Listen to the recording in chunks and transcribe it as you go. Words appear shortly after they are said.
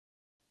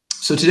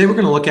So today we're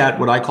going to look at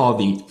what I call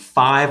the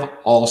 5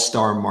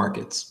 all-star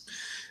markets.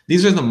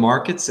 These are the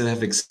markets that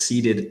have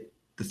exceeded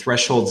the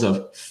thresholds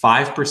of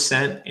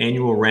 5%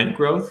 annual rent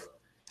growth,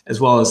 as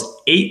well as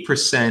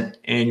 8%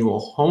 annual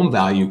home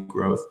value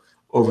growth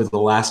over the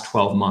last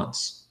 12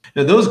 months.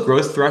 Now, those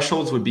growth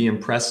thresholds would be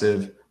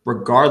impressive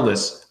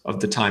regardless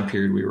of the time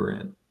period we were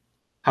in.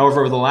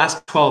 However, over the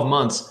last 12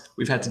 months,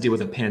 we've had to deal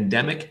with a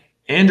pandemic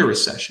and a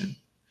recession.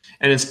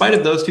 And in spite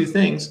of those two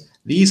things,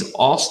 these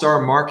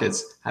all-star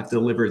markets have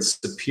delivered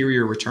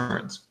superior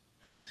returns.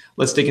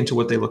 Let's dig into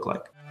what they look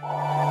like.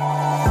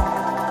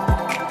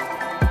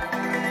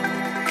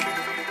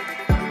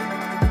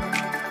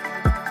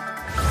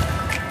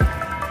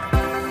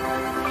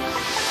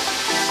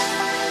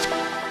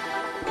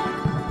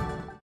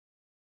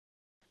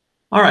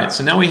 All right,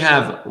 so now we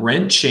have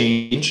rent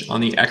change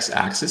on the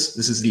x-axis.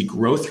 This is the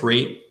growth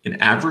rate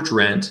in average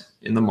rent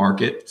in the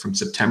market from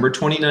September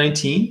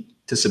 2019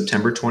 to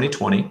September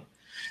 2020.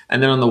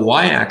 And then on the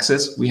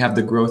y-axis, we have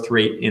the growth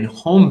rate in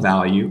home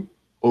value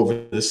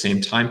over the same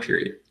time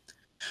period.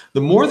 The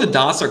more the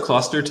dots are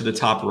clustered to the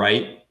top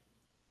right,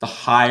 the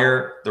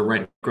higher the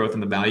rent growth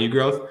and the value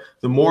growth.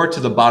 The more to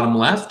the bottom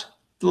left,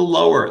 the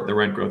lower the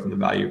rent growth and the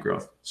value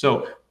growth.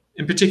 So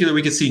in particular,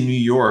 we can see New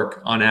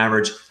York, on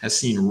average, has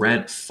seen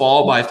rent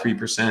fall by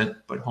 3%,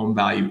 but home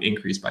value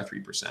increase by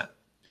 3%.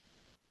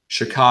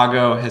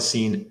 Chicago has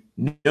seen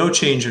no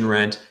change in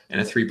rent and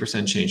a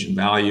 3% change in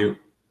value.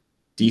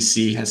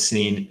 DC has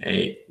seen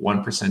a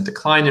 1%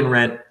 decline in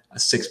rent, a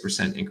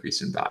 6%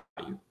 increase in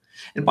value.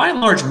 And by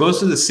and large,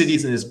 most of the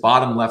cities in this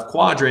bottom left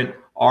quadrant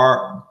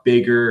are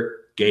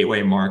bigger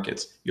gateway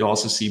markets. You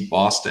also see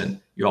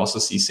Boston. You also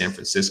see San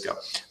Francisco.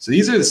 So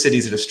these are the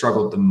cities that have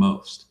struggled the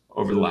most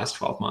over the last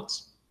 12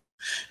 months.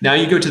 Now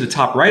you go to the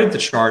top right of the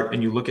chart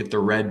and you look at the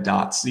red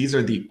dots. These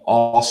are the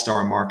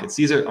all-star markets.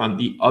 These are on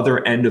the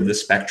other end of the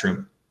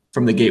spectrum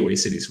from the gateway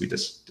cities we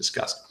just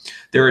discussed.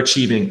 They're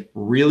achieving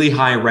really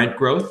high rent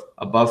growth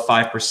above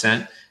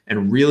 5%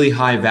 and really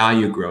high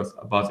value growth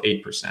above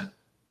 8%.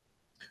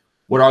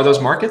 What are those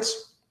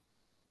markets?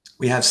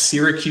 We have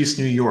Syracuse,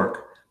 New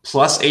York,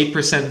 plus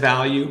 8%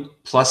 value,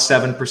 plus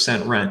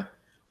 7% rent.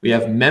 We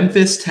have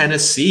Memphis,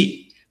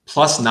 Tennessee,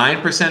 plus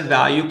 9%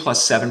 value,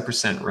 plus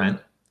 7% rent.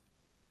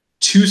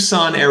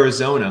 Tucson,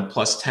 Arizona,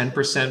 plus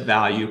 10%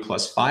 value,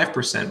 plus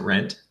 5%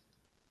 rent.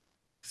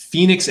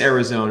 Phoenix,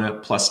 Arizona,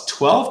 plus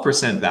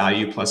 12%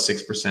 value, plus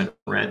 6%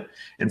 rent.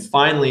 And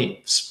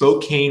finally,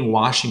 Spokane,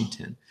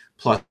 Washington,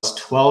 plus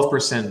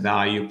 12%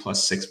 value,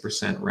 plus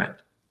 6% rent.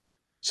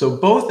 So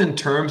both in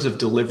terms of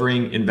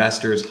delivering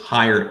investors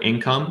higher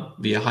income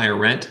via higher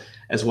rent,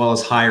 as well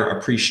as higher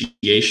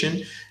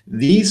appreciation,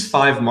 these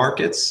 5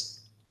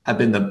 markets have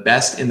been the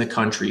best in the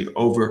country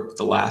over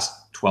the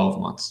last 12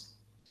 months.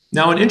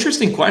 Now, an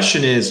interesting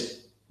question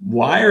is,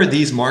 why are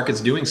these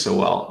markets doing so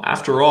well?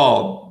 After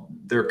all,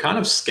 they're kind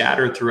of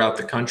scattered throughout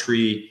the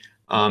country.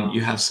 You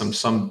have some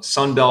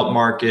Sunbelt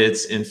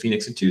markets in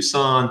Phoenix and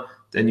Tucson.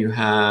 Then you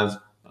have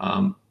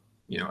a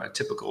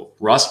typical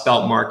Rust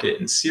Belt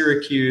market in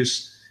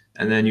Syracuse.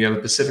 And then you have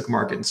a Pacific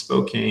market in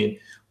Spokane.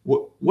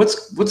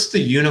 What's the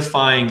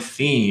unifying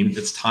theme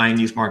that's tying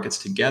these markets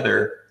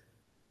together?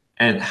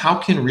 And how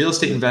can real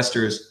estate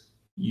investors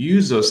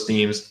use those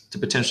themes to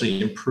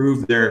potentially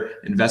improve their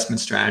investment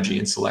strategy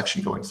and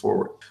selection going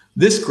forward?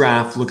 This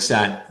graph looks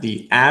at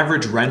the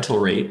average rental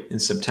rate in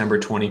September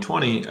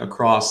 2020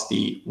 across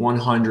the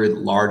 100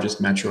 largest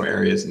metro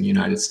areas in the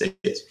United States.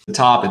 At the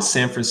top, it's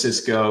San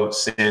Francisco,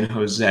 San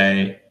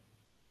Jose,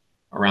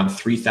 around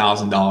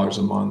 $3,000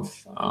 a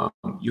month.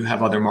 You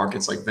have other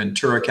markets like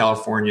Ventura,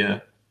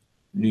 California,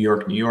 New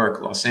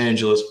York, Los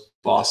Angeles,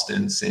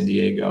 Boston, San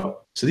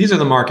Diego. So these are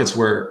the markets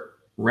where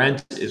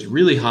rent is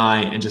really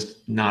high and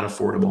just not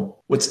affordable.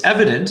 What's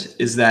evident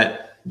is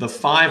that the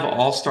 5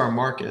 all-star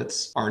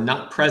markets are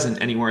not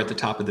present anywhere at the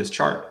top of this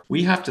chart.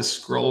 We have to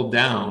scroll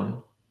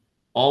down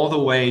all the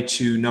way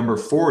to number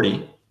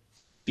 40,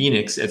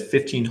 Phoenix, at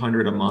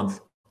 $1,500 a month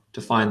to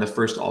find the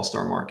first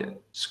all-star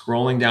market.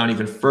 Scrolling down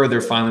even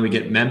further, finally we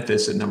get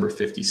Memphis at number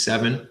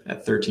 57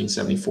 at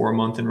 $1,374 a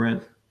month in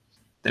rent.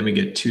 Then we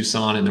get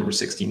Tucson at number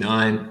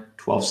 69,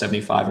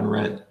 $1,275 in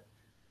rent.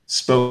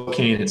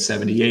 Spokane at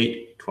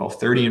 78,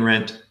 $1,230 in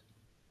rent.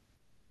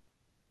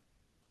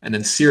 And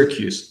then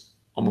Syracuse,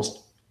 almost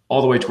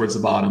all the way towards the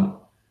bottom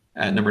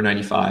at number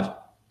 95,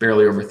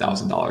 barely over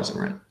 $1,000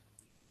 in rent.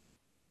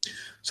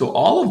 So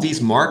all of these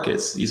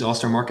markets, these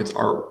all-star markets,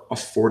 are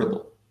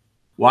affordable.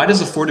 Why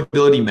does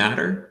affordability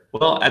matter?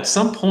 Well, at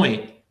some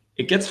point,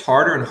 it gets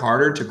harder and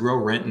harder to grow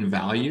rent and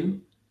value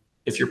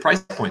if your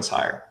price point's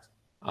higher.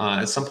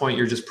 At some point,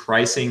 you're just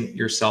pricing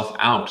yourself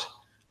out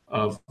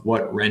of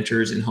what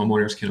renters and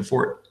homeowners can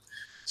afford.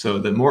 So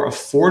the more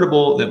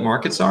affordable that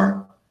markets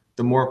are,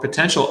 the more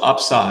potential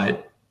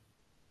upside,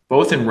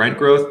 both in rent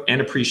growth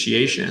and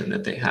appreciation,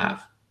 that they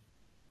have.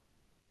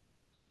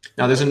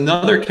 Now, there's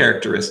another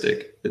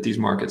characteristic that these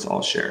markets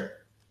all share,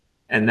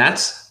 and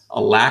that's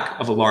a lack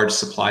of a large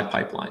supply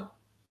pipeline.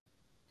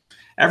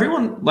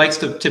 Everyone likes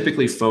to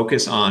typically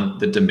focus on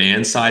the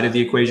demand side of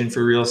the equation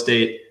for real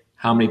estate,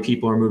 how many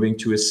people are moving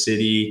to a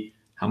city,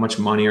 how much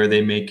money are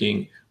they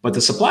making. But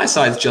the supply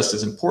side is just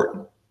as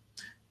important.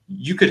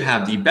 You could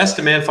have the best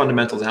demand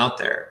fundamentals out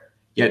there,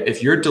 yet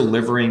if you're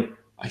delivering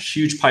a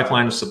huge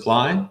pipeline of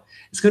supply,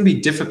 it's going to be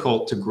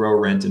difficult to grow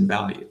rent and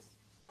value.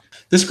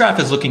 This graph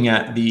is looking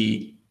at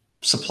the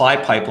supply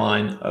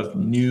pipeline of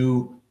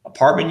new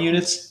apartment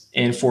units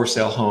and for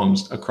sale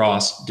homes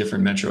across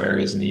different metro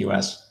areas in the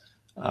US.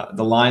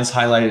 The lines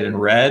highlighted in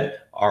red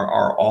are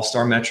our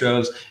all-star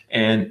metros,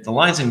 and the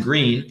lines in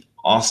green,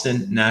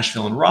 Austin,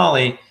 Nashville, and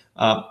Raleigh,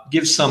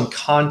 give some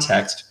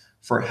context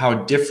for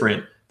how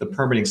different the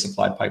permitting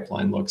supply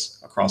pipeline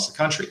looks across the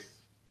country.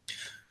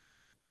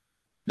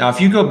 Now,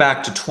 if you go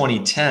back to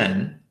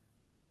 2010,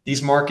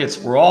 these markets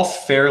were all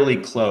fairly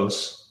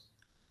close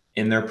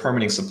in their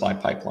permitting supply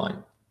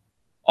pipeline.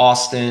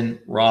 Austin,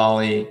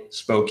 Raleigh,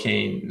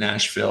 Spokane,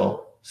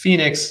 Nashville,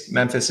 Phoenix,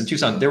 Memphis, and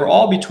Tucson, they were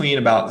all between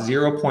about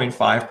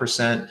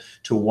 0.5%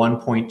 to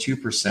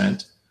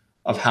 1.2%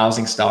 of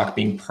housing stock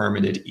being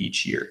permitted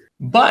each year.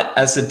 But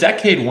as the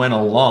decade went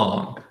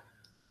along,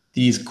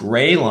 these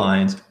gray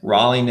lines,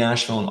 Raleigh,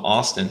 Nashville, and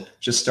Austin,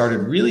 just started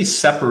really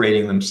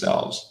separating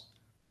themselves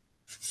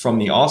from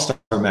the all-star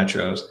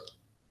metros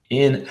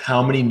in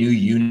how many new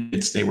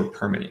units they were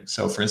permitting.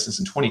 So for instance,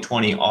 in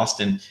 2020,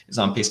 Austin is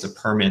on pace to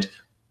permit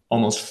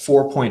almost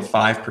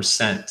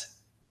 4.5%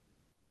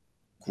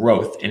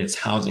 growth in its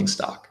housing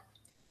stock.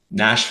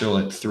 Nashville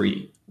at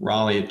 3,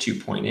 Raleigh at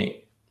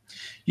 2.8.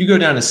 You go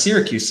down to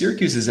Syracuse,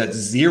 Syracuse is at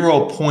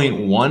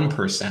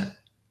 0.1%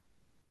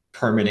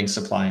 permitting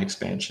supply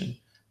expansion.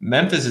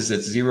 Memphis is at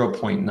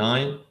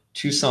 0.9,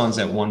 Tucson's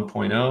at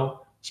 1.0,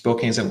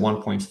 Spokane's at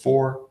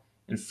 1.4,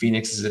 and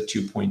Phoenix is at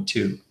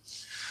 2.2.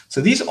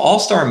 So these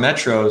all-star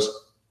metros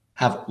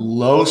have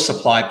low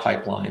supply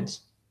pipelines,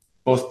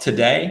 both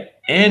today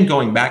and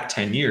going back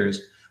 10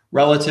 years,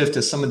 relative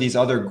to some of these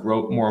other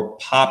more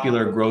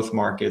popular growth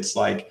markets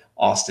like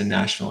Austin,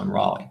 Nashville, and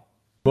Raleigh.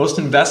 Most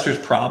investors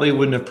probably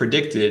wouldn't have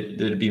predicted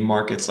that it'd be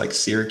markets like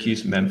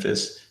Syracuse,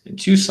 Memphis, and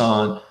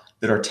Tucson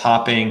that are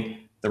topping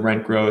the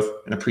rent growth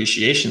and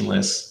appreciation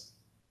lists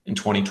in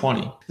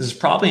 2020. This is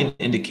probably an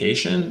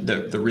indication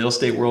that the real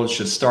estate world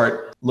should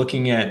start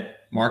looking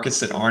at markets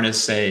that aren't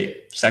as,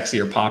 say, sexy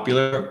or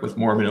popular with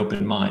more of an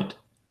open mind.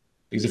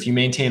 Because if you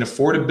maintain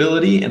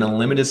affordability and a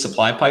limited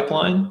supply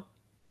pipeline,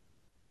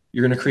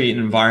 you're going to create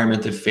an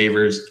environment that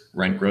favors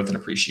rent growth and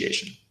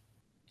appreciation.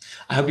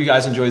 I hope you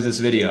guys enjoyed this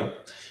video.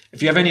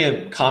 If you have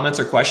any comments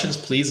or questions,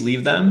 please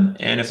leave them.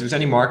 And if there's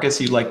any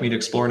markets you'd like me to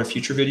explore in a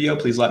future video,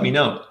 please let me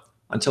know.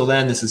 Until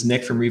then, this is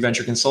Nick from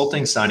Reventure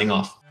Consulting signing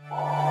off.